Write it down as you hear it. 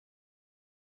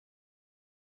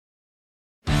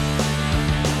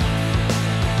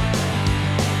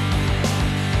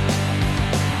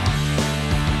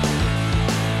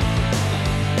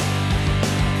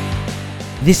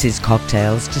This is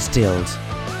Cocktails Distilled,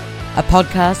 a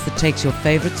podcast that takes your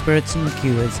favourite spirits and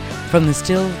liqueurs from the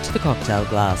still to the cocktail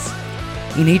glass.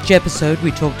 In each episode, we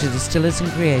talk to distillers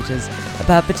and creators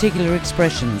about particular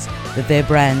expressions that their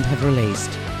brand have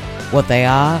released, what they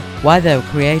are, why they were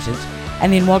created,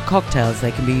 and in what cocktails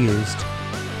they can be used.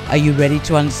 Are you ready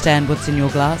to understand what's in your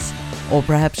glass, or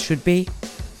perhaps should be?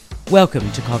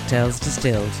 Welcome to Cocktails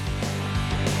Distilled.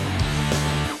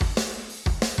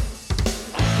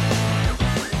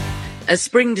 As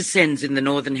spring descends in the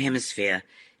Northern Hemisphere,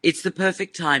 it's the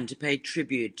perfect time to pay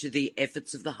tribute to the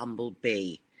efforts of the humble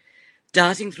bee.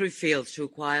 Darting through fields to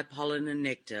acquire pollen and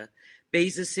nectar,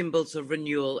 bees are symbols of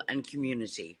renewal and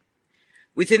community.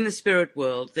 Within the spirit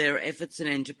world, their efforts and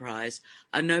enterprise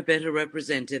are no better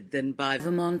represented than by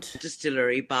Vermont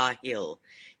distillery Bar Hill,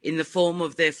 in the form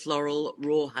of their floral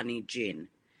raw honey gin.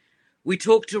 We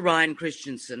talked to Ryan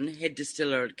Christensen, head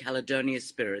distiller at Caledonia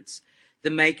Spirits, the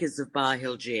makers of Bar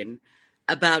Hill Gin,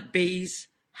 about bees,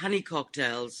 honey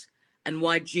cocktails, and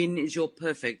why gin is your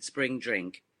perfect spring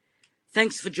drink.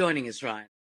 Thanks for joining us, Ryan.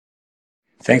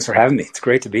 Thanks for having me. It's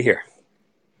great to be here.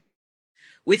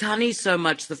 With honey so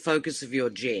much the focus of your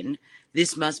gin,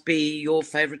 this must be your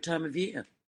favorite time of year.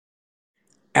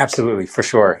 Absolutely, for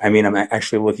sure. I mean, I'm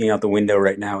actually looking out the window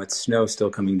right now. It's snow still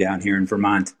coming down here in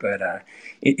Vermont, but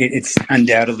it's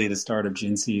undoubtedly the start of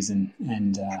gin season.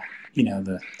 And,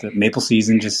 the maple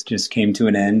season just came to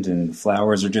an end and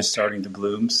flowers are just starting to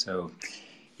bloom. So,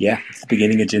 yeah, it's the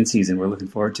beginning of gin season. We're looking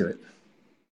forward to it.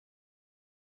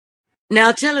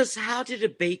 Now tell us, how did a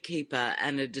beekeeper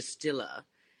and a distiller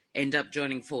end up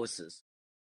joining forces?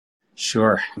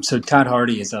 Sure. So Todd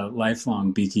Hardy is a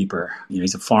lifelong beekeeper.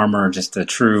 He's a farmer, just a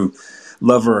true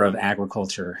lover of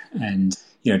agriculture and,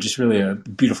 just really a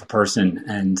beautiful person.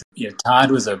 And, Todd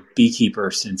was a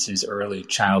beekeeper since his early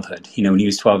childhood. When he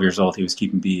was 12 years old, he was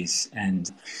keeping bees. And,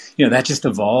 that just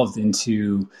evolved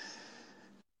into,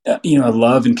 a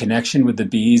love and connection with the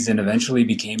bees, and eventually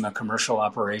became a commercial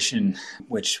operation,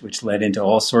 which led into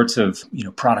all sorts of,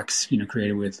 products,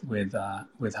 created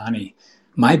with honey.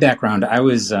 My background, I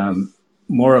was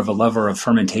more of a lover of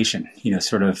fermentation,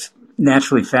 sort of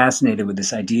naturally fascinated with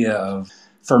this idea of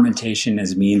fermentation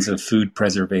as means of food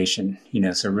preservation,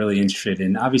 so really interested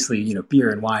in, obviously, beer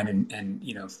and wine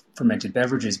and fermented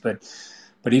beverages, but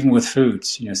even with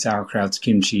foods, sauerkrauts,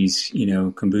 kimchis,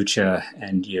 kombucha,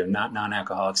 and, not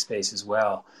non-alcoholic space as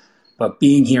well. But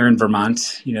being here in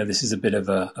Vermont, this is a bit of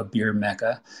a beer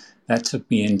mecca. That took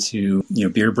me into,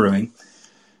 beer brewing.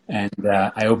 And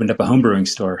I opened up a home brewing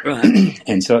store. Right.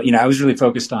 And so, I was really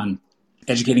focused on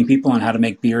educating people on how to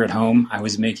make beer at home. I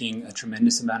was making a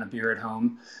tremendous amount of beer at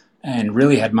home and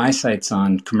really had my sights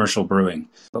on commercial brewing.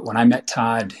 But when I met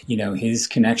Todd, his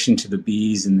connection to the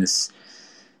bees and this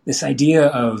idea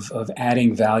of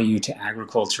adding value to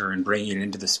agriculture and bringing it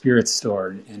into the spirits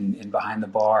store and behind the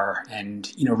bar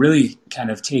and, really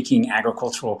kind of taking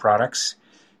agricultural products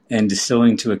and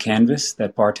distilling to a canvas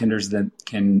that bartenders that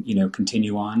can,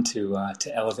 continue on to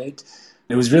elevate.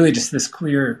 It was really just this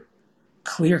clear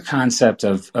concept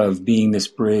of being this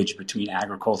bridge between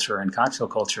agriculture and cocktail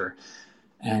culture.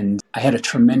 And I had a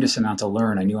tremendous amount to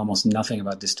learn. I knew almost nothing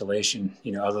about distillation,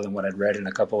 other than what I'd read in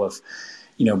a couple of,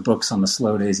 books on the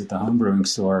slow days at the home brewing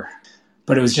store.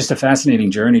 But it was just a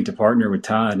fascinating journey to partner with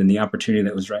Todd and the opportunity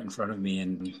that was right in front of me.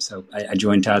 And so I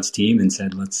joined Todd's team and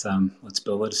said, let's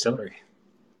build a distillery.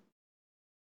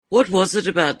 What was it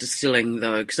about distilling,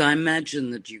 though? Because I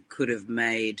imagine that you could have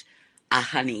made a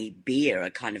honey beer,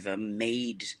 a kind of a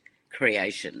mead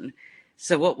creation.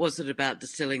 So what was it about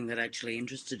distilling that actually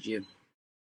interested you?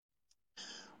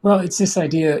 Well, it's this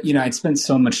idea, I'd spent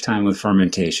so much time with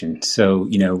fermentation. So,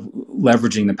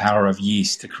 leveraging the power of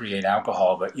yeast to create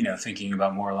alcohol, but, thinking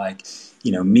about more like,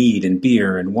 mead and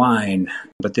beer and wine.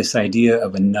 But this idea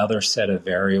of another set of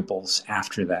variables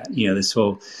after that,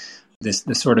 this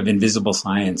sort of invisible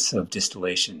science of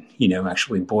distillation,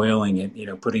 actually boiling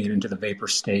it, putting it into the vapor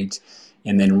state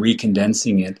and then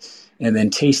recondensing it and then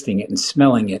tasting it and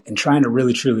smelling it and trying to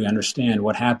really truly understand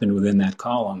what happened within that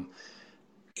column.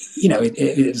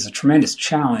 It was a tremendous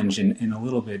challenge and a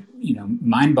little bit,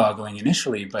 mind-boggling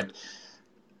initially, but,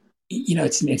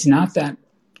 it's not that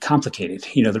complicated.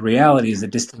 The reality is that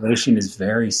distillation is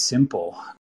very simple.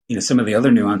 Some of the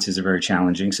other nuances are very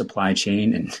challenging, supply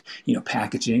chain and,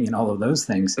 packaging and all of those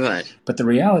things. Right. But the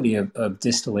reality of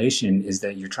distillation is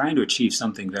that you're trying to achieve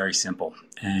something very simple.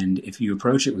 And if you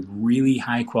approach it with really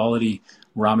high quality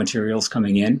raw materials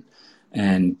coming in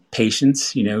and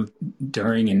patience,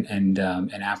 during and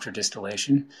after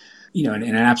distillation, and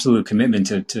an absolute commitment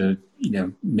to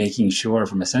making sure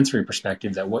from a sensory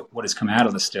perspective that what has come out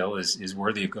of the still is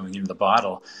worthy of going into the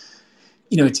bottle.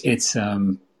 it's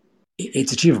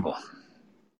achievable.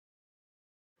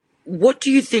 What do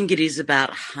you think it is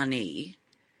about honey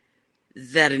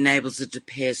that enables it to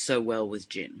pair so well with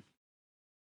gin?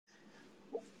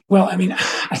 Well, I mean,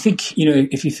 I think,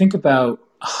 if you think about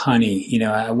honey,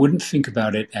 I wouldn't think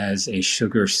about it as a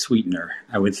sugar sweetener.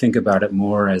 I would think about it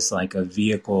more as like a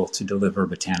vehicle to deliver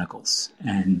botanicals.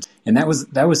 And that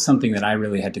was something that I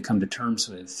really had to come to terms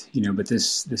with, but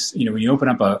this, when you open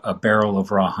up a barrel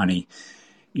of raw honey,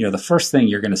 the first thing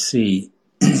you're going to see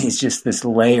is just this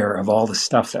layer of all the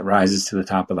stuff that rises to the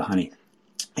top of the honey.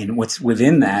 And what's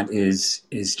within that is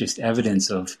just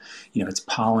evidence of, it's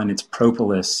pollen, it's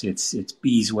propolis, it's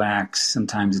beeswax.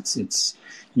 Sometimes it's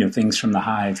things from the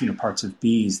hive, parts of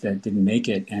bees that didn't make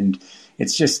it, and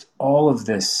it's just all of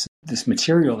this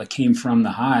material that came from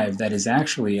the hive that is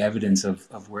actually evidence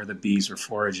of where the bees are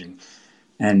foraging.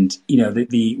 And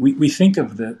we think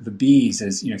of the bees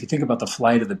as, if you think about the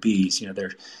flight of the bees,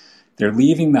 they're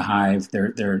leaving the hive,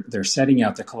 they're setting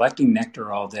out, they're collecting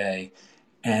nectar all day,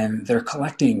 and they're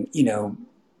collecting,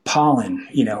 pollen,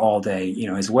 all day,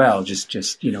 as well, just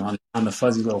on the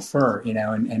fuzzy little fur,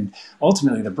 and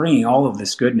ultimately they're bringing all of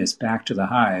this goodness back to the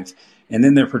hive, and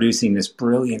then they're producing this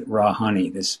brilliant raw honey,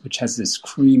 which has this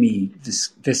creamy, this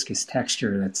viscous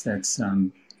texture that's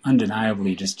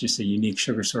undeniably just a unique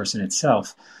sugar source in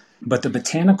itself. But the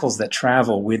botanicals that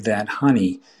travel with that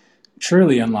honey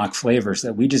truly unlock flavors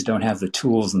that we just don't have the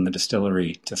tools in the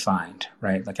distillery to find,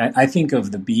 right? Like I think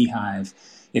of the beehive.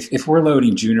 If we're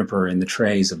loading juniper in the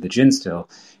trays of the gin still,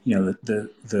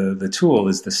 the tool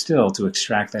is the still to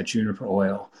extract that juniper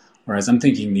oil. Whereas I'm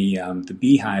thinking the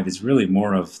beehive is really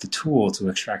more of the tool to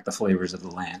extract the flavors of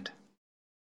the land.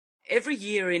 Every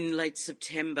year in late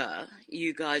September,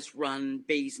 you guys run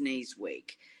Bees Knees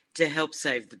Week to help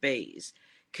save the bees.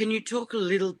 Can you talk a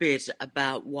little bit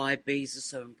about why bees are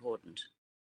so important?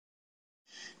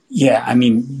 Yeah, I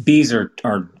mean, bees are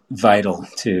vital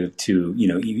to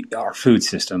our food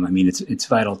system. I mean, it's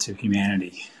vital to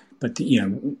humanity. But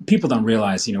people don't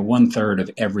realize, 1/3 of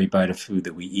every bite of food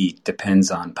that we eat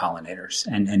depends on pollinators,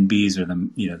 and bees are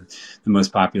the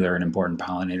most popular and important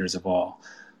pollinators of all.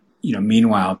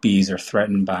 Meanwhile, bees are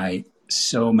threatened by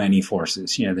so many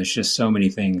forces. There's just so many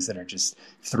things that are just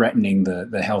threatening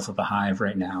the health of the hive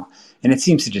right now, and it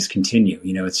seems to just continue.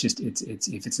 It's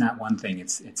if it's not one thing,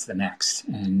 it's the next,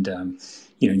 and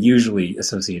usually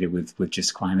associated with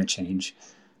just climate change.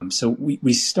 So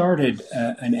we started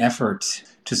an effort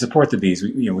to support the bees.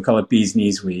 We call it Bees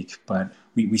Knees Week, but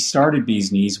we started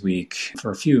Bees Knees Week for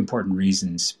a few important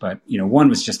reasons. But one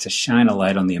was just to shine a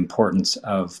light on the importance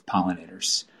of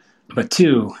pollinators. But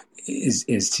two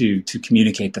is to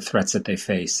communicate the threats that they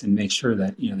face and make sure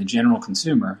that the general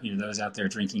consumer, those out there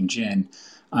drinking gin,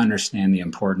 understand the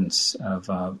importance of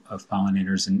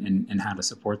pollinators and how to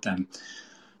support them.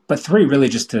 But three, really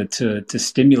just to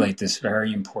stimulate this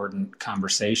very important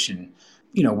conversation,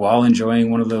 while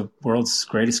enjoying one of the world's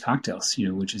greatest cocktails,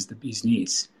 which is the Bee's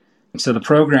Knees. So the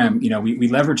program, we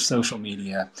leverage social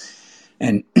media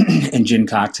and and gin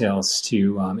cocktails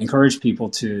to encourage people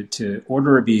to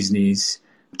order a Bee's Knees,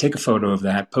 take a photo of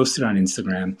that, post it on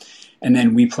Instagram, and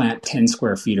then we plant 10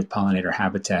 square feet of pollinator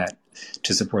habitat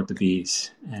to support the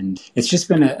bees. And it's just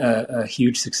been a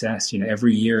huge success.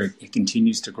 Every year it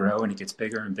continues to grow and it gets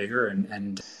bigger and bigger.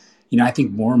 And I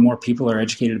think more and more people are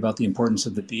educated about the importance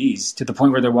of the bees, to the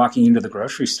point where they're walking into the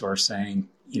grocery store saying,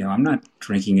 I'm not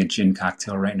drinking a gin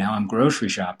cocktail right now, I'm grocery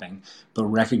shopping, but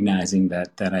recognizing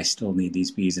that I still need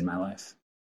these bees in my life.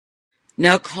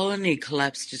 Now, colony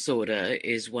collapse disorder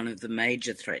is one of the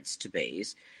major threats to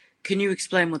bees. Can you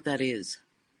explain what that is?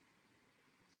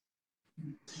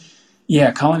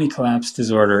 Yeah, colony collapse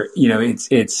disorder,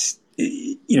 it's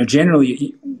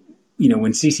generally,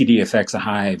 when CCD affects a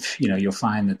hive, you'll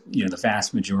find that, the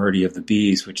vast majority of the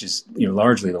bees, which is,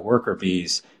 largely the worker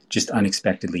bees, just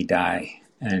unexpectedly die.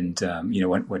 And,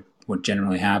 what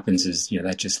generally happens is,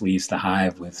 that just leaves the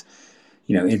hive with,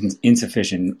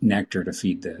 insufficient nectar to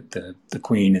feed the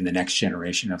queen and the next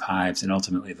generation of hives. And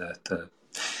ultimately the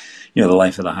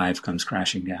life of the hive comes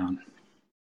crashing down.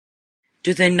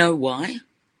 Do they know why?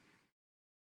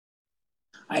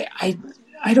 I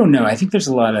don't know. I think there's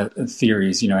a lot of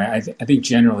theories. I think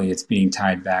generally it's being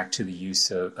tied back to the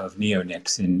use of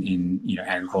neonics in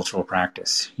agricultural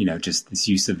practice. Just this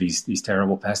use of these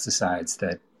terrible pesticides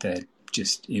that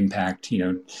just impact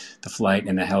the flight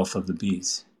and the health of the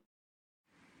bees.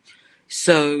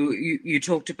 So you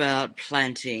talked about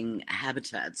planting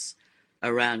habitats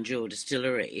around your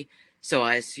distillery. So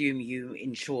I assume you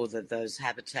ensure that those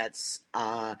habitats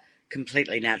are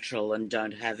completely natural and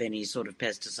don't have any sort of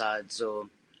pesticides or...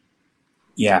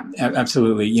 Yeah,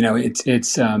 absolutely.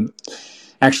 It's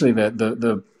Actually,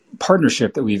 the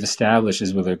partnership that we've established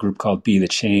is with a group called Be the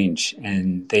Change,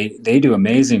 and they do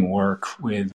amazing work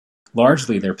with,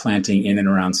 largely they're planting in and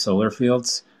around solar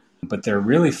fields, but they're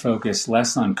really focused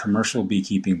less on commercial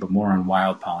beekeeping, but more on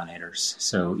wild pollinators.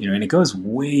 So, and it goes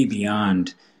way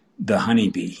beyond the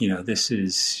honeybee. This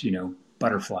is,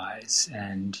 butterflies,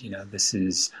 and, this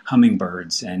is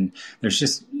hummingbirds, and there's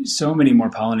just so many more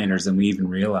pollinators than we even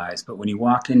realize. But when you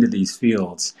walk into these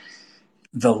fields,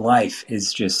 the life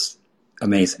is just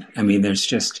amazing. I mean,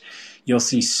 you'll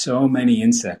see so many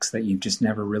insects that you've just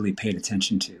never really paid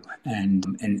attention to.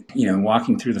 And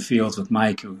walking through the fields with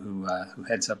Mike, who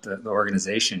heads up the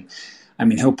organization, I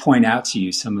mean, he'll point out to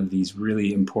you some of these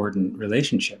really important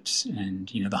relationships, and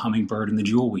the hummingbird and the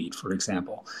jewelweed, for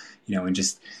example, and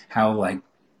just how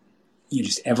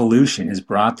just evolution has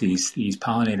brought these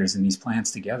pollinators and these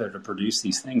plants together to produce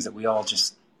these things that we all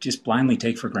just blindly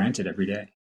take for granted every day.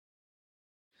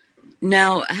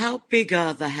 Now, how big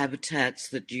are the habitats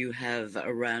that you have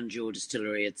around your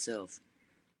distillery itself?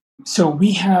 So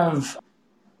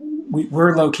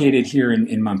we're located here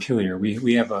in Montpelier.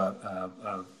 We have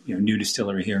a new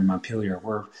distillery here in Montpelier.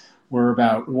 We're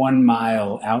about 1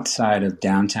 mile outside of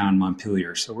downtown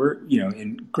Montpelier. So we're,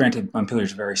 granted, Montpelier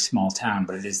is a very small town,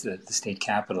 but it is the state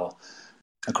capital.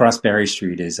 Across Berry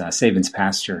Street is Sabin's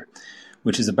Pasture,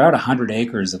 which is about 100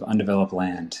 acres of undeveloped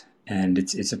land. And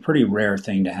it's a pretty rare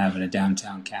thing to have in a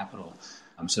downtown capital.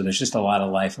 So there's just a lot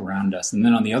of life around us. And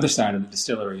then on the other side of the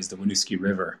distillery is the Winooski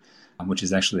River, which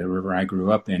is actually a river I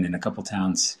grew up in a couple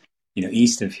towns,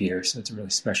 east of here. So it's a really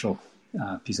special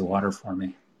piece of water for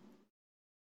me.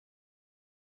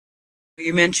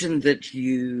 You mentioned that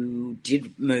you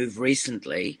did move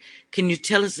recently. Can you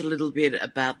tell us a little bit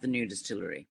about the new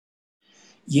distillery?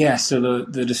 Yeah, so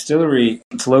the distillery,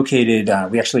 it's located,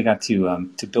 we actually got to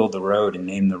build the road and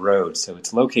name the road. So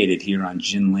it's located here on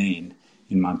Gin Lane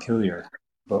in Montpelier.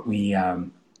 But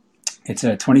it's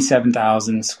a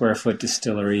 27,000 square foot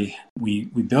distillery. We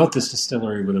built this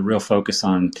distillery with a real focus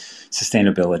on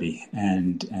sustainability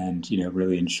and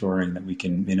really ensuring that we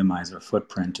can minimize our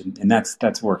footprint. And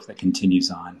that's work that continues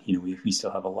on. We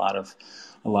still have a lot of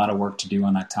work to do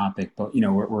on that topic, but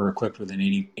we're equipped with an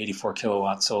 84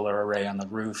 kilowatt solar array on the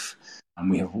roof.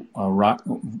 We have a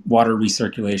water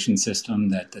recirculation system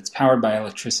that's powered by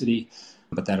electricity,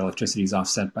 but that electricity is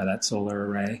offset by that solar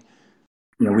array.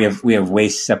 We have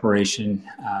waste separation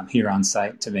here on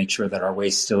site to make sure that our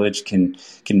waste stillage can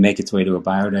make its way to a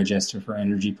biodigester for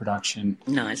energy production.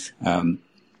 Nice.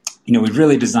 We've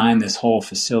really designed this whole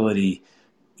facility,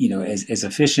 as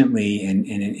efficiently and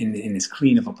in as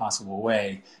clean of a possible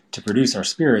way to produce our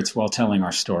spirits while telling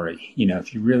our story.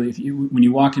 When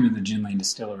you walk into the Gin Lane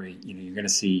distillery, you're going to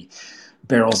see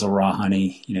barrels of raw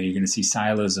honey. You're going to see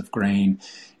silos of grain.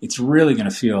 It's really going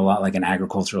to feel a lot like an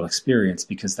agricultural experience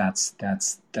because that's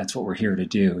what we're here to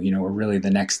do. We're really the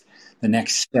next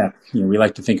step. We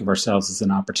like to think of ourselves as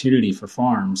an opportunity for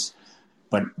farms,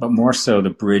 but more so the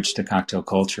bridge to cocktail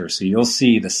culture. So you'll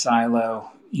see the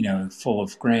silo, full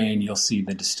of grain. You'll see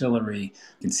the distillery.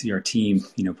 You can see our team,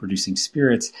 producing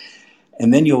spirits.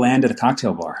 And then you'll land at a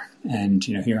cocktail bar. And,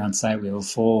 here on site, we have a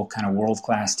full kind of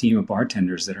world-class team of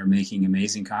bartenders that are making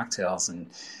amazing cocktails and,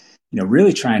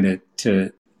 really trying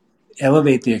to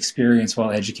elevate the experience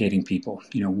while educating people.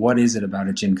 What is it about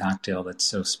a gin cocktail that's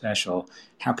so special?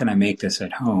 How can I make this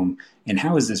at home? And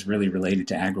how is this really related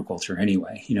to agriculture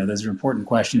anyway? Those are important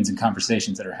questions and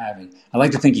conversations that are having. I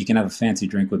like to think you can have a fancy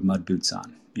drink with mud boots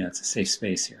on. It's a safe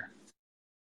space here.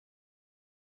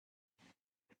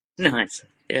 Nice.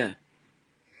 Yeah.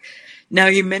 Now,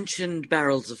 you mentioned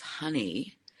barrels of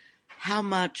honey. How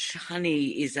much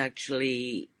honey is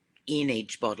actually in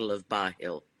each bottle of Bar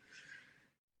Hill?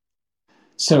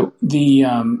 So the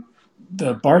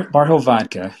Bar Hill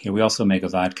vodka, we also make a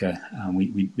vodka.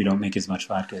 We don't make as much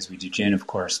vodka as we do gin, of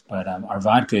course, but our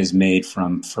vodka is made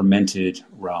from fermented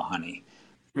raw honey.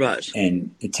 Right.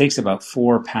 And it takes about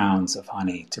 4 pounds of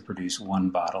honey to produce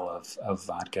 1 bottle of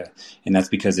vodka. And that's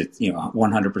because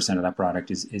 100% of that product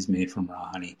is made from raw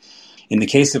honey. In the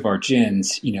case of our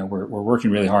gins, we're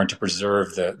working really hard to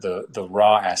preserve the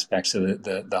raw aspects. So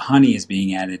the honey is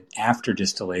being added after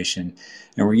distillation.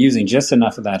 And we're using just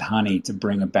enough of that honey to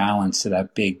bring a balance to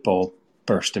that big, bold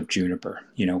burst of juniper.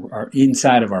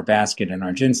 Inside of our basket in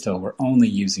our gin still, we're only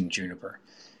using juniper.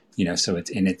 So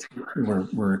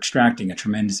we're extracting a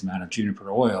tremendous amount of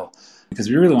juniper oil because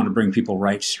we really want to bring people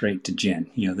right straight to gin.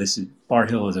 Bar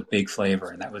Hill is a big flavor,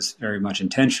 and that was very much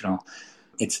intentional.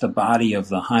 It's the body of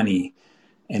the honey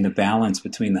and the balance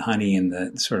between the honey and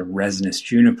the sort of resinous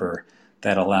juniper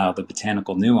that allow the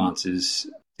botanical nuances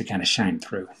to kind of shine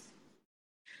through.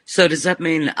 So does that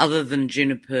mean other than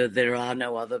juniper, there are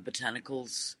no other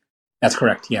botanicals? That's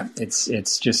correct. Yeah, it's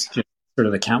just sort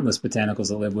of the countless botanicals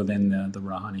that live within the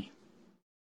raw honey.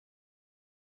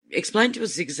 Explain to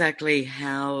us exactly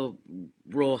how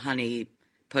raw honey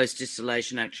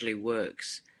post-distillation actually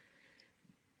works.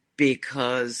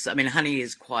 Because, I mean, honey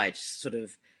is quite sort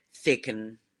of thick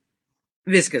and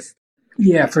viscous.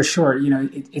 Yeah, for sure.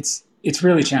 It's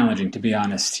really challenging, to be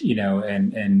honest.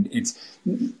 And it's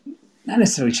not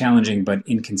necessarily challenging, but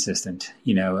inconsistent.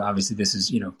 Obviously this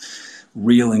is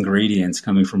real ingredients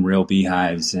coming from real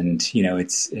beehives, and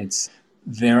it's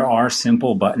there are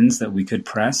simple buttons that we could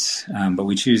press, but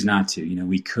we choose not to.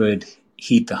 We could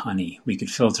heat the honey, we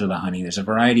could filter the honey. There's a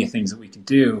variety of things that we could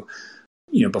do,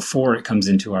 before it comes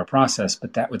into our process,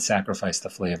 but that would sacrifice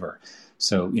the flavor.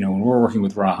 So, when we're working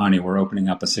with raw honey, we're opening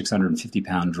up a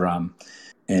 650-pound drum,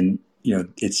 and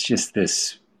it's just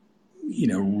this,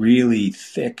 really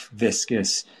thick,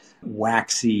 viscous,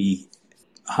 waxy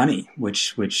honey,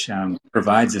 which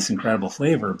provides this incredible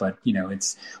flavor. But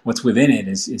it's what's within it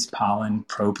is pollen,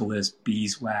 propolis,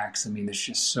 beeswax. I mean, there's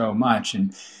just so much,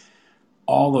 and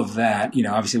all of that.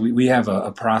 Obviously, we have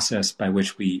a process by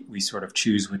which we sort of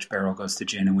choose which barrel goes to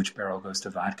gin and which barrel goes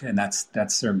to vodka, and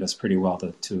that's served us pretty well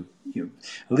to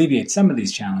alleviate some of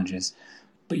these challenges.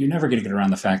 But you're never going to get around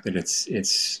the fact that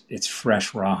it's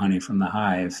fresh raw honey from the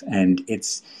hive, and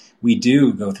we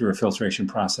do go through a filtration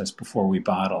process before we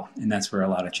bottle, and that's where a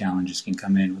lot of challenges can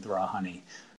come in with raw honey,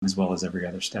 as well as every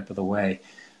other step of the way.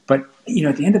 But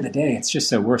at the end of the day, it's just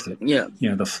so worth it. Yeah.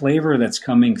 The flavor that's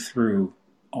coming through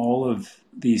all of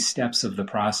these steps of the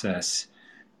process.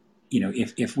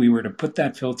 If we were to put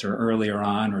that filter earlier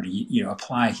on, or to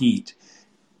apply heat,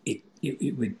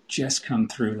 it would just come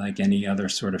through like any other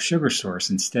sort of sugar source.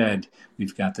 Instead,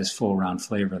 we've got this full round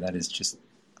flavor that is just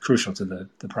crucial to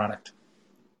the product.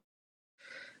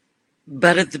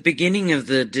 But at the beginning of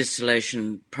the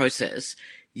distillation process,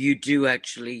 you do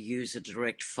actually use a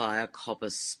direct fire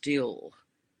copper still,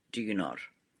 do you not?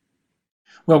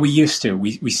 Well, we used to.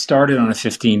 We started on a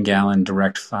 15-gallon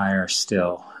direct fire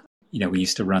still. We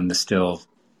used to run the still,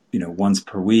 once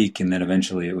per week, and then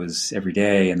eventually it was every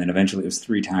day, and then eventually it was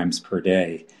 3 times per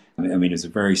day. I mean, it was a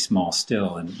very small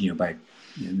still, and by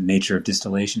nature of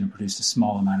distillation, it produced a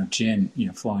small amount of gin,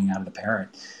 flowing out of the parrot.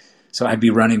 So I'd be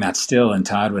running that still, and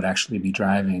Todd would actually be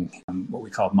driving what we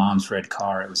called Mom's red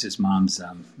car. It was his mom's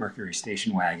Mercury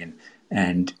station wagon,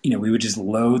 and we would just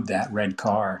load that red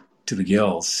car to the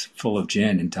gills full of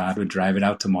gin, and Todd would drive it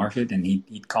out to market, and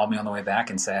he'd call me on the way back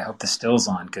and say, "I hope the still's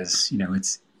on, because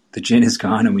it's the gin is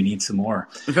gone and we need some more."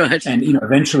 Right. And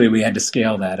eventually we had to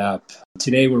scale that up.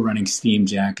 Today we're running steam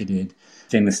jacketed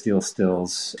stainless steel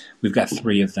stills. We've got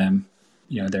 3 of them.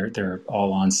 They're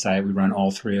all on site. We run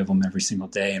all 3 of them every single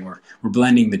day, and we're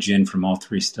blending the gin from all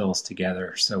 3 stills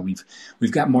together. So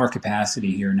we've got more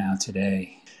capacity here now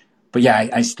today. But yeah,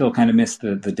 I still kind of miss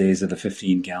the days of the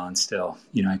 15-gallon still.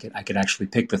 I could actually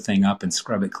pick the thing up and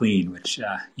scrub it clean, which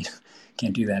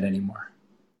can't do that anymore.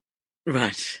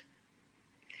 Right.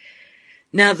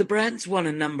 Now, the brand's won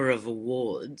a number of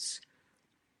awards.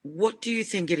 What do you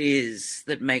think it is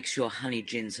that makes your honey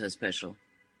gin so special?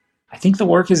 I think the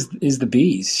work is the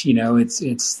bees.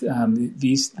 It's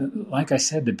these. Like I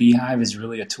said, the beehive is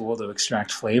really a tool to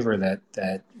extract flavor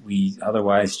that we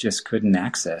otherwise just couldn't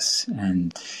access.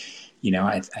 And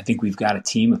I think we've got a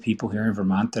team of people here in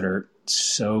Vermont that are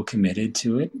so committed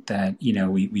to it that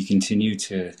we continue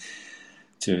to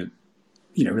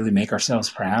really make ourselves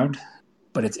proud.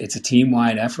 But it's a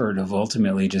team-wide effort of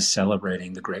ultimately just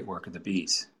celebrating the great work of the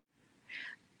bees.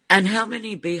 And how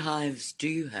many beehives do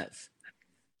you have?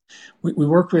 We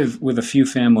work with a few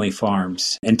family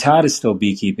farms, and Todd is still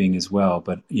beekeeping as well,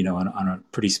 but on a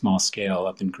pretty small scale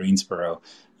up in Greensboro.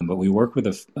 But we work with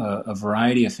a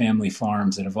variety of family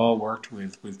farms that have all worked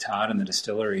with Todd and the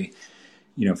distillery,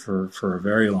 for a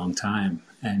very long time,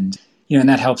 and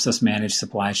that helps us manage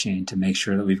supply chain to make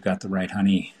sure that we've got the right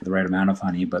honey, the right amount of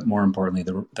honey, but more importantly,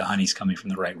 the honey's coming from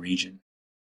the right region.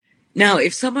 Now,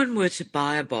 if someone were to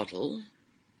buy a bottle,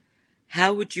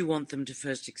 how would you want them to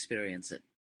first experience it?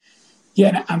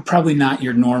 Yeah, I'm probably not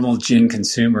your normal gin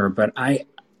consumer, but I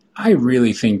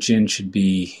really think gin should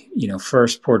be,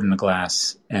 first poured in a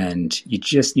glass, and you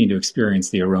just need to experience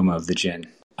the aroma of the gin.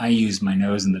 I use my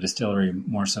nose in the distillery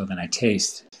more so than I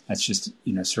taste. That's just,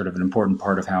 sort of an important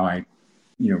part of how I,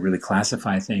 really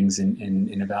classify things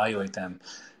and evaluate them.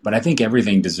 But I think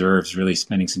everything deserves really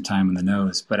spending some time on the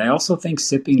nose. But I also think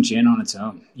sipping gin on its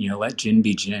own, let gin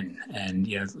be gin. And,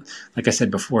 like I said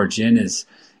before, it's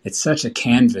such a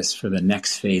canvas for the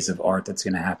next phase of art that's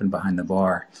going to happen behind the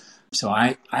bar. So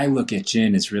I look at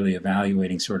gin as really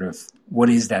evaluating sort of what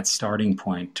is that starting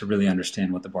point to really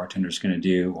understand what the bartender is going to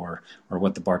do, or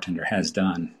what the bartender has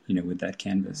done, with that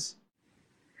canvas.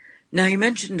 Now, you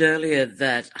mentioned earlier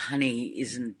that honey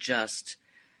isn't just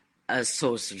a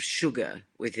source of sugar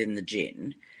within the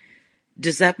gin.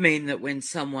 Does that mean that when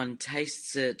someone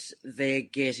tastes it, they're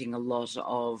getting a lot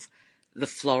of the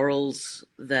florals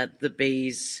that the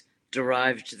bees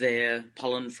derived their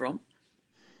pollen from?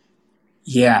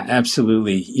 Yeah,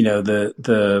 absolutely.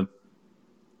 The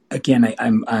again,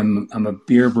 I'm a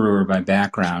beer brewer by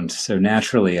background, so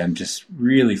naturally I'm just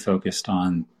really focused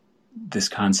on this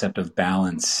concept of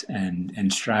balance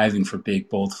and striving for big,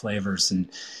 bold flavors. And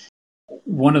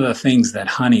one of the things that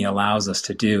honey allows us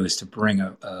to do is to bring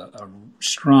a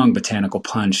strong botanical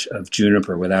punch of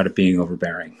juniper without it being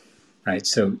overbearing, right?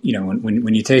 So,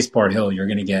 when you taste Bar Hill, you're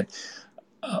going to get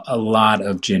a lot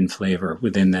of gin flavor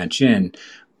within that gin,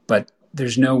 but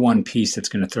there's no one piece that's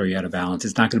going to throw you out of balance.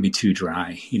 It's not going to be too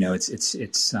dry.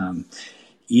 It's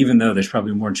even though there's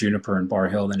probably more juniper in Bar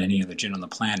Hill than any other gin on the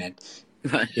planet,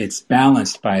 Right. It's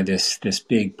balanced by this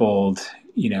big, bold,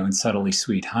 and subtly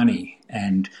sweet honey.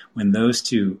 And when those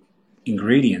two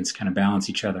ingredients kind of balance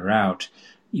each other out,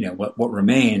 what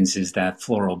remains is that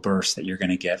floral burst that you're going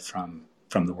to get from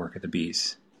the work of the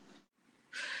bees.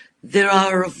 There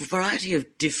are a variety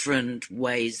of different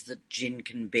ways that gin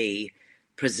can be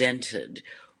presented.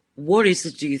 What is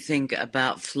it, do you think,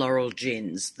 about floral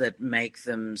gins that make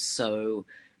them so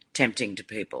tempting to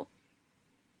people?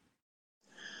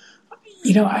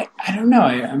 I don't know.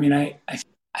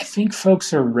 I think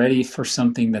folks are ready for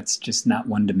something that's just not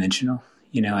one dimensional.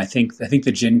 I think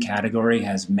the gin category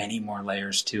has many more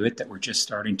layers to it that we're just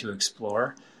starting to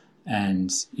explore.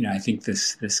 And, I think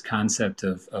this concept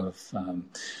of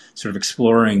sort of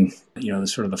exploring, the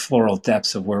sort of the floral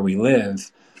depths of where we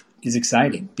live is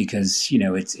exciting because,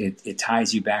 it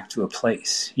ties you back to a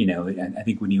place. I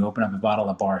think when you open up a bottle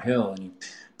of Bar Hill and you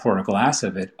pour a glass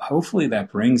of it, hopefully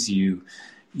that brings you,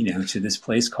 to this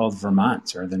place called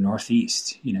Vermont or the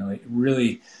Northeast. It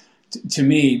really, to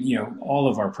me, all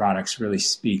of our products really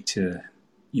speak to,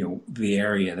 the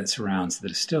area that surrounds the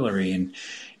distillery. And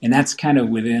that's kind of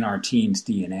within our team's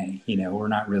DNA. We're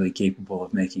not really capable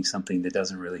of making something that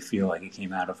doesn't really feel like it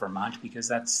came out of Vermont because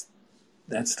that's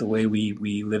the way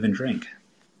we live and drink.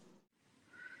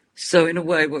 So in a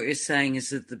way, what you're saying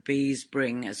is that the bees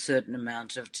bring a certain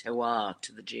amount of terroir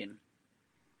to the gin.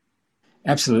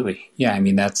 Absolutely. Yeah.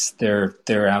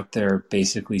 They're out there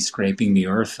basically scraping the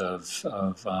earth of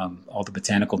all the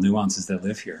botanical nuances that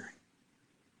live here.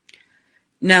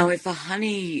 Now, if a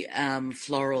honey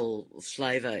floral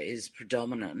flavour is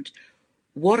predominant,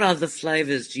 what other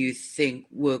flavours do you think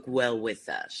work well with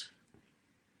that?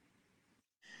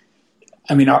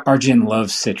 Our gin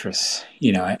loves citrus.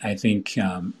 I think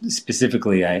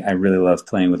specifically, I really love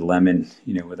playing with lemon,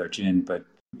 with our gin. But,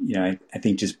 I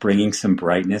think just bringing some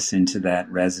brightness into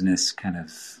that resinous kind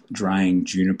of drying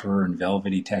juniper and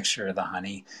velvety texture of the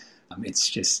honey,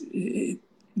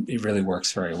 it really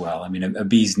works very well. A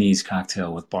bee's knees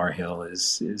cocktail with Bar Hill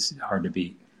is hard to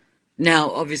beat. Now,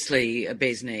 obviously, a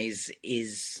bee's knees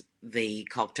is the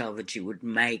cocktail that you would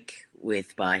make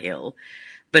with Bar Hill.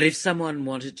 But if someone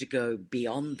wanted to go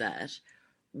beyond that,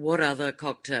 what other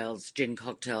gin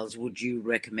cocktails, would you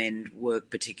recommend work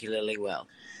particularly well?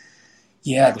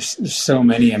 Yeah, there's so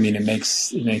many. It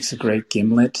makes a great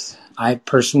gimlet. I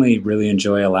personally really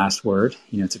enjoy a Last Word.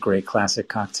 It's a great classic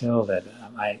cocktail that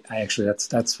I actually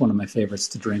that's one of my favorites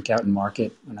to drink out in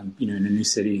market when I'm in a new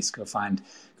city. Go find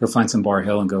some Bar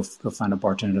Hill and go find a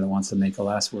bartender that wants to make a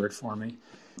Last Word for me.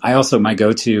 I also, my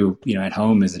go-to at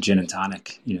home is a gin and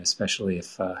tonic. Especially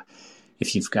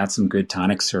if you've got some good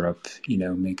tonic syrup,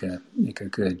 make a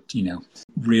good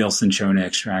real cinchona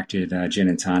extracted gin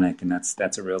and tonic, and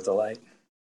that's a real delight.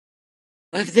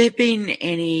 Have there been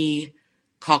any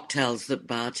cocktails that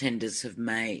bartenders have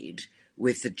made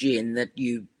with the gin that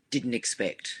you didn't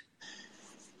expect?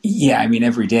 Yeah,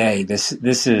 every day. This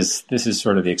is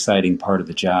sort of the exciting part of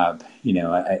the job.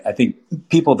 I think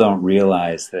people don't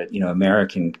realize that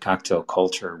American cocktail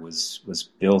culture was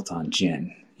built on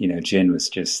gin. Gin was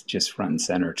just front and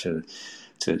center to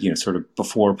sort of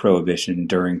before Prohibition,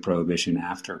 during Prohibition,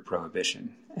 after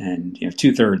Prohibition, and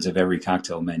 2/3 of every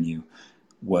cocktail menu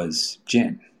was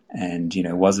gin. And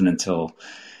it wasn't until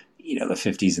the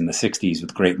 50s and the 60s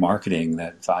with great marketing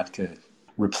that vodka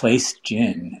replaced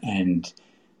gin. And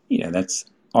that's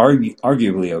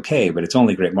arguably okay, but it's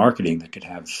only great marketing that could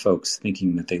have folks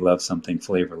thinking that they love something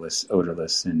flavorless,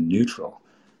 odorless, and neutral.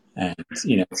 And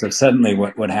so suddenly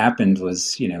what happened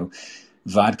was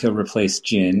vodka replaced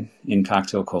gin in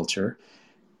cocktail culture,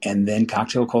 And then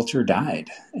cocktail culture died,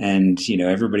 and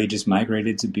everybody just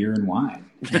migrated to beer and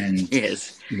wine. And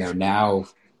Yes. Now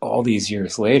all these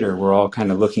years later, we're all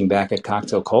kind of looking back at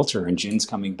cocktail culture, and gin's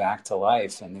coming back to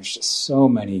life. And there's just so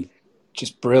many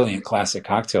just brilliant classic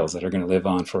cocktails that are going to live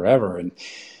on forever. And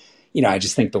I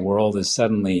just think the world is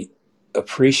suddenly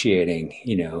appreciating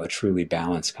a truly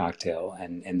balanced cocktail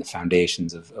and the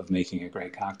foundations of making a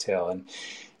great cocktail. And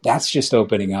that's just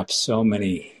opening up so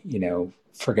many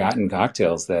forgotten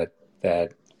cocktails that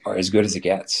are as good as it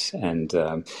gets. And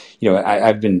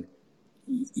I've been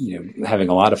having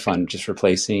a lot of fun just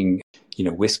replacing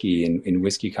whiskey in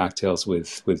whiskey cocktails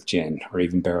with gin, or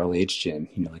even barrel aged gin.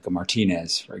 Like a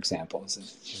Martinez, for example,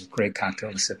 is a great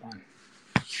cocktail to sip on.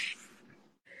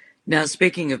 Now,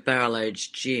 speaking of barrel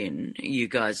aged gin, you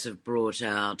guys have brought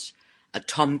out a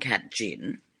Tomcat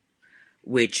gin,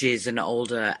 which is an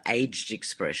older aged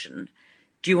expression.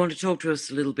 Do you want to talk to us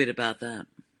a little bit about that?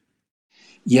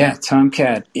 Yeah,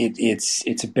 Tomcat,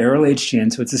 it's a barrel-aged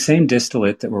gin, so it's the same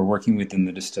distillate that we're working with in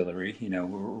the distillery. We're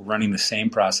running the same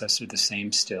process through the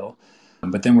same still,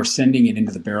 but then we're sending it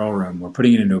into the barrel room. We're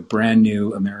putting it into a brand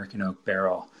new American oak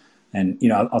barrel. And,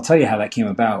 I'll tell you how that came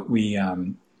about. We,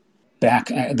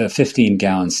 back at the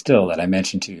 15-gallon still that I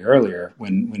mentioned to you earlier,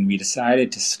 when we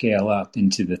decided to scale up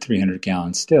into the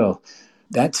 300-gallon still,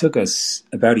 that took us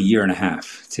about a year and a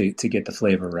half to get the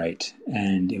flavor right.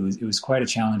 And it was quite a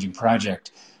challenging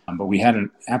project, but we had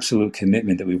an absolute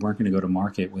commitment that we weren't going to go to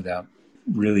market without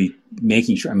really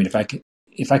making sure. I mean, if I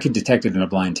could detect it in a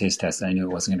blind taste test, I knew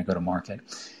it wasn't going to go to market.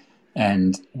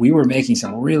 And we were making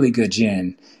some really good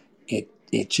gin.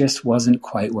 It just wasn't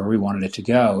quite where we wanted it to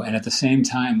go. And at the same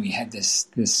time, we had this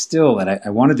still that I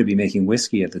wanted to be making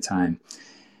whiskey at the time.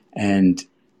 And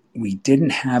we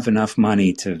didn't have enough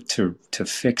money to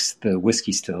fix the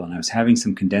whiskey still, and I was having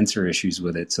some condenser issues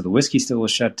with it. So the whiskey still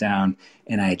was shut down,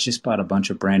 and I had just bought a bunch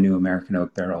of brand new American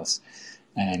oak barrels.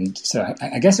 And so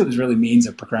I guess it was really means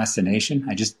of procrastination.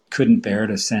 I just couldn't bear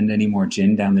to send any more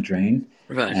gin down the drain.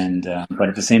 Right. And but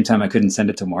at the same time, I couldn't send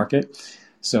it to market.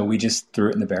 So we just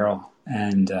threw it in the barrel.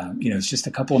 And it's just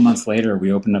a couple of months later,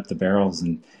 we opened up the barrels,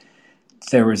 and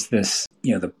there was this,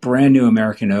 the brand new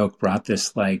American oak brought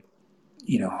this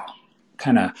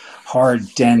kind of hard,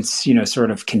 dense,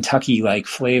 sort of Kentucky-like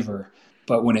flavor.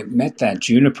 But when it met that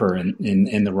juniper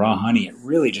in the raw honey, it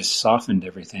really just softened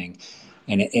everything.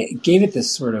 And it gave it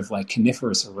this sort of like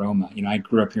coniferous aroma. I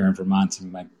grew up here in Vermont,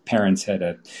 and my parents had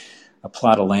a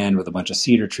plot of land with a bunch of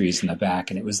cedar trees in the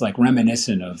back. And it was like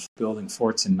reminiscent of building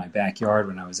forts in my backyard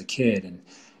when I was a kid. And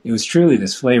it was truly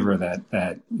this flavor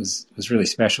that was really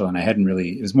special. And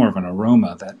it was more of an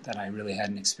aroma that I really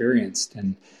hadn't experienced.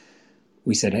 And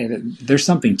we said, hey, there's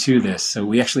something to this. So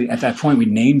we actually, at that point, we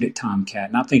named it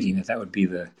Tomcat, not thinking that would be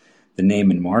the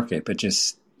name and market, but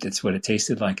just it's what it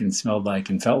tasted like and smelled like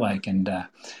and felt like. And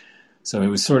so it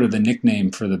was sort of the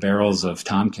nickname for the barrels of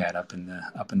Tomcat up in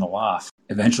the loft.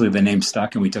 Eventually, the name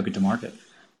stuck, and we took it to market.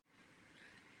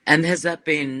 And has that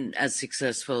been as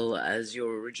successful as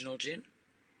your original gin?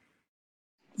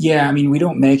 Yeah, I mean, we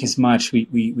don't make as much.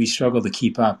 We struggle to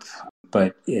keep up.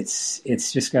 But it's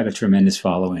just got a tremendous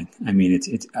following. I mean,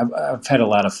 I've had a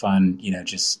lot of fun,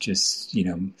 just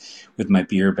with my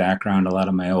beer background. A lot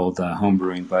of my old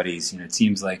homebrewing buddies. It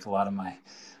seems like a lot of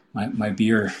my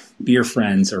beer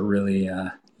friends are really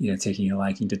taking a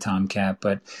liking to Tomcat.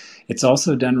 But it's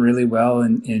also done really well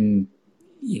in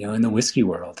the whiskey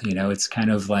world. It's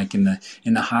kind of like in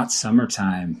the hot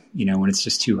summertime. When it's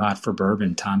just too hot for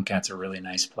bourbon, Tomcat's a really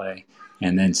nice play.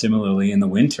 And then similarly in the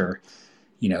winter,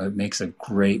 it makes a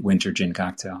great winter gin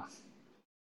cocktail.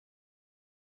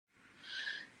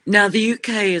 Now, the UK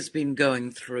has been going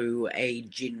through a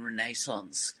gin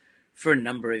renaissance for a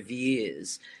number of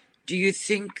years. Do you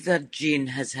think that gin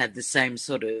has had the same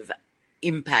sort of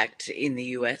impact in the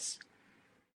US?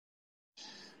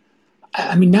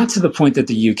 I mean, not to the point that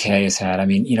the UK has had. I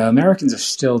mean, Americans are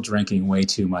still drinking way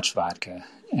too much vodka.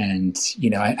 And,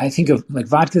 I think of like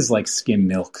vodka's like skim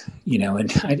milk,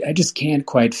 and I just can't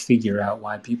quite figure out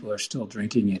why people are still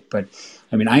drinking it. But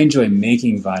I mean, I enjoy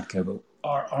making vodka, but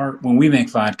when we make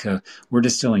vodka, we're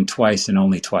distilling twice and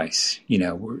only twice.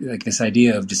 We're like this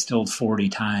idea of distilled 40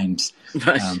 times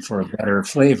for a better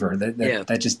flavor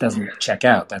that just doesn't check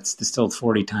out. That's distilled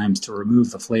 40 times to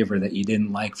remove the flavor that you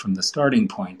didn't like from the starting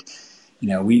point.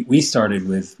 We started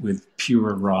with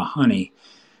pure raw honey.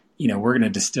 We're going to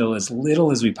distill as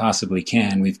little as we possibly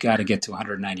can. We've got to get to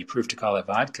 190 proof to call it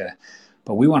vodka,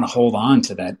 but we want to hold on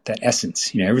to that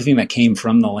essence. Everything that came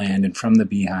from the land and from the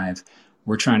beehive,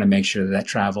 we're trying to make sure that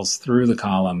travels through the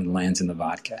column and lands in the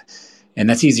vodka. And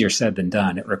that's easier said than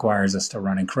done. It requires us to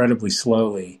run incredibly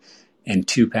slowly and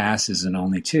 2 passes and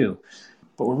only 2.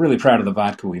 but we're really proud of the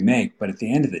vodka we make. But at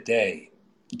the end of the day,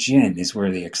 gin is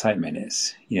where the excitement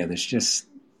is. There's just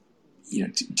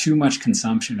too much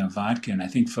consumption of vodka, and I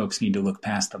think folks need to look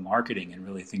past the marketing and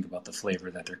really think about the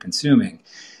flavor that they're consuming.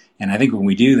 And I think when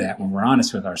we do that, when we're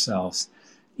honest with ourselves,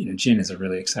 gin is a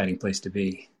really exciting place to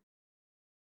be.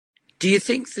 Do you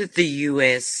think that the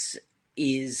US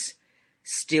is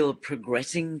still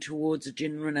progressing towards a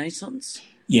gin renaissance?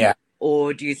 Yeah.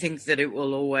 Or do you think that it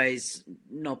will always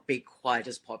not be quite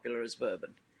as popular as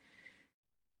bourbon?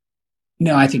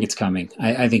 No, I think it's coming.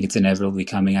 I think it's inevitably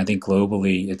coming. I think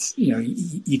globally, it's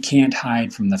you can't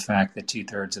hide from the fact that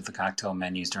 2/3 of the cocktail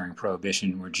menus during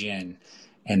Prohibition were gin,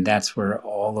 and that's where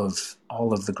all of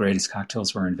the greatest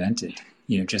cocktails were invented.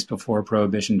 Just before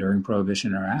Prohibition, during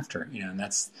Prohibition, or after. And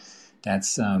that's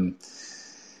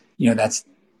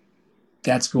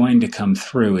that's going to come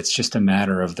through. It's just a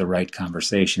matter of the right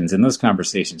conversations, and those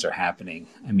conversations are happening.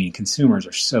 I mean, consumers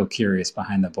are so curious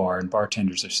behind the bar, and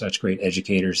bartenders are such great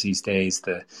educators these days.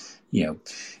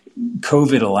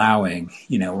 COVID allowing,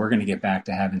 we're going to get back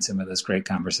to having some of those great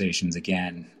conversations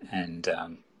again, and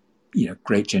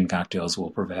great gin cocktails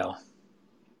will prevail.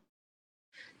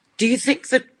 Do you think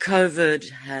that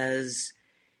COVID has,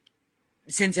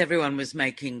 since everyone was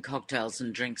making cocktails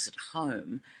and drinks at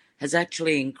home, has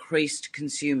actually increased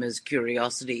consumers'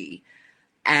 curiosity,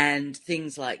 and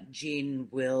things like gin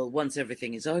will, once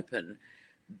everything is open,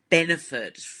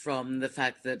 benefit from the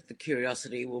fact that the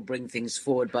curiosity will bring things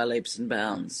forward by leaps and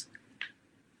bounds?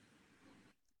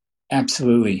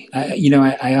 Absolutely.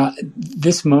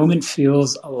 This moment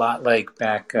feels a lot like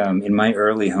back in my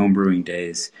early homebrewing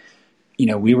days.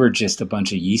 We were just a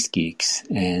bunch of yeast geeks,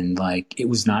 and it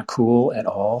was not cool at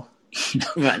all.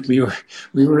 Right. we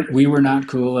were not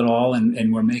cool at all,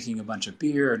 and we're making a bunch of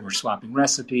beer, and we're swapping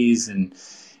recipes, and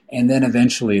then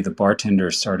eventually the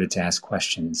bartenders started to ask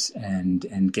questions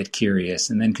and get curious,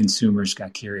 and then consumers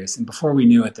got curious, and before we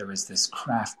knew it, there was this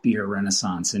craft beer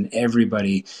renaissance, and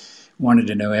everybody wanted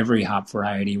to know every hop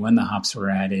variety, when the hops were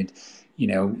added,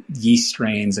 yeast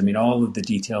strains. I mean, all of the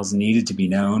details needed to be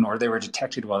known, or they were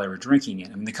detected while they were drinking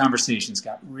it. I mean, the conversations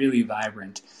got really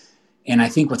vibrant. And I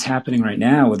think what's happening right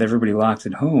now with everybody locked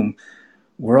at home,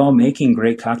 we're all making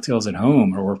great cocktails at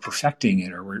home, or we're perfecting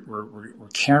it, or we're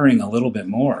caring a little bit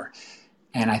more.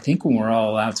 And I think when we're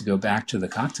all allowed to go back to the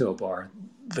cocktail bar,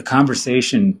 the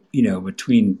conversation,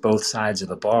 between both sides of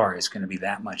the bar is going to be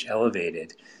that much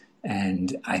elevated.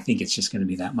 And I think it's just going to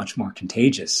be that much more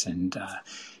contagious. And,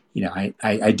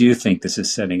 I do think this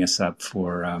is setting us up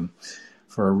for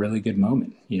a really good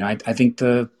moment. I think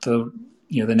the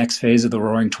next phase of the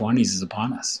Roaring '20s is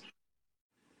upon us.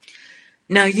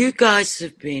 Now, you guys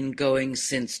have been going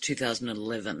since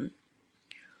 2011.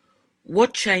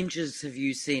 What changes have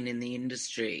you seen in the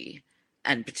industry,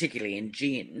 and particularly in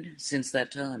gin, since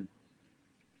that time?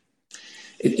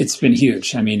 It's been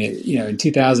huge. I mean, in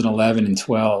 2011 and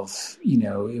 12,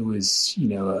 it was,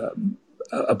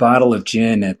 a bottle of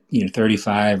gin at,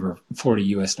 35 or 40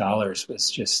 US dollars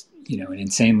was just, an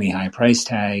insanely high price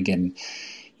tag. And,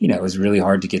 it was really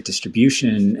hard to get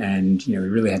distribution. And, we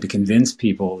really had to convince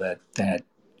people that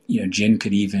gin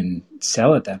could even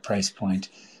sell at that price point.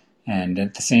 And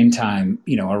at the same time,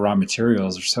 our raw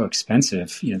materials are so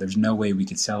expensive, there's no way we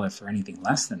could sell it for anything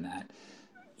less than that.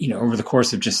 Over the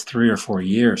course of just 3 or 4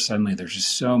 years, suddenly there's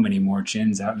just so many more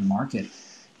gins out in the market.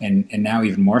 And now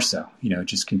even more so, it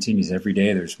just continues every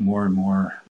day. There's more and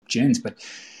more gins, but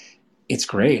it's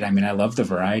great. I mean, I love the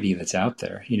variety that's out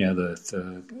there.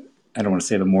 I don't want to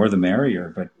say the more the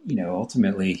merrier, but,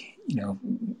 ultimately,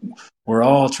 we're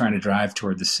all trying to drive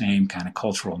toward the same kind of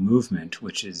cultural movement,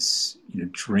 which is,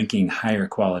 drinking higher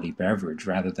quality beverage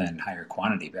rather than higher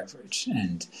quantity beverage.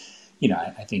 And,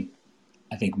 I think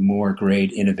more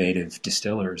great, innovative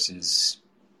distillers is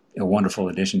a wonderful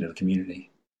addition to the community.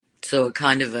 So a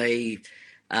kind of a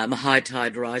high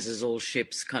tide rises all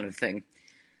ships kind of thing.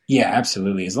 Yeah,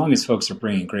 absolutely. As long as folks are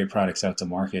bringing great products out to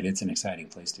market, it's an exciting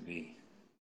place to be.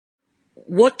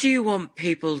 What do you want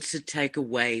people to take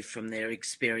away from their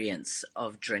experience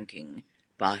of drinking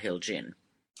Bar Hill Gin?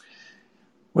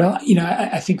 Well,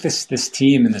 I think this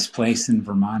team and this place in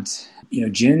Vermont,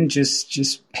 gin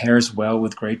just pairs well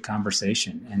with great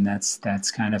conversation, and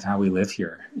that's kind of how we live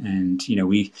here. And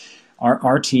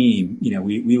our team,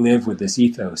 we live with this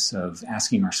ethos of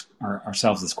asking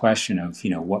ourselves this question of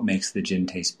what makes the gin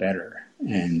taste better,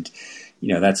 and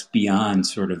that's beyond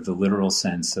sort of the literal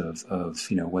sense of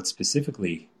what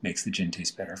specifically makes the gin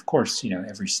taste better. Of course,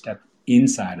 every step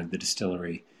inside of the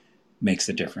distillery makes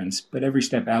a difference, but every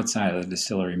step outside of the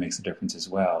distillery makes a difference as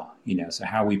well. So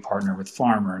how we partner with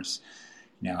farmers,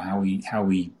 how we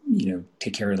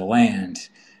take care of the land,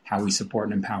 how we support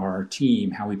and empower our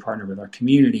team, how we partner with our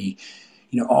community.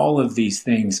 All of these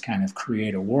things kind of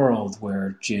create a world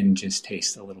where gin just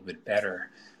tastes a little bit better.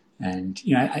 And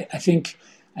I think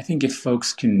if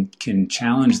folks can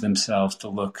challenge themselves to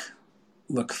look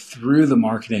through the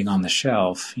marketing on the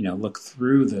shelf, look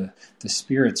through the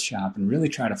spirits shop and really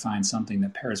try to find something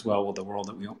that pairs well with the world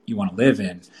that you want to live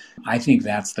in. I think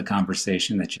that's the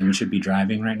conversation that gin should be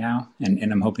driving right now. And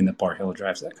I'm hoping that Bar Hill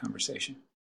drives that conversation.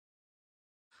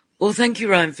 Well, thank you,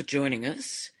 Ryan, for joining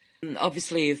us.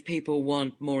 Obviously, if people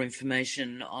want more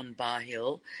information on Bar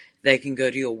Hill, they can go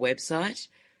to your website,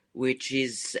 which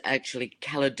is actually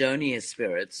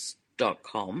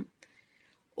caledoniaspirits.com,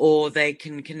 or they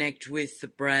can connect with the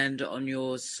brand on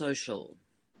your social.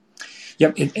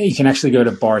 Yep, you can actually go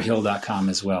to barhill.com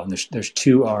as well. And there's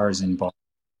 2 R's in bar.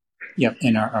 Yep,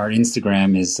 and our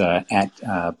Instagram is at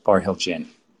Bar Hill Gin.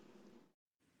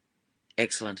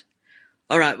 Excellent.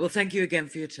 All right, well, thank you again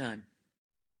for your time.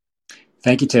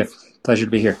 Thank you, Tiff. Pleasure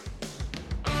to be here.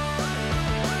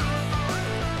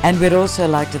 And we'd also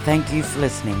like to thank you for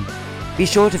listening. Be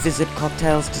sure to visit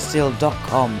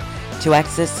cocktailsdistilled.com to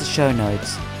access the show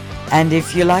notes. And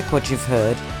if you like what you've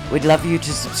heard, we'd love you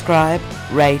to subscribe,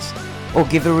 rate, or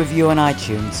give a review on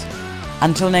iTunes.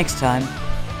 Until next time,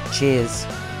 cheers.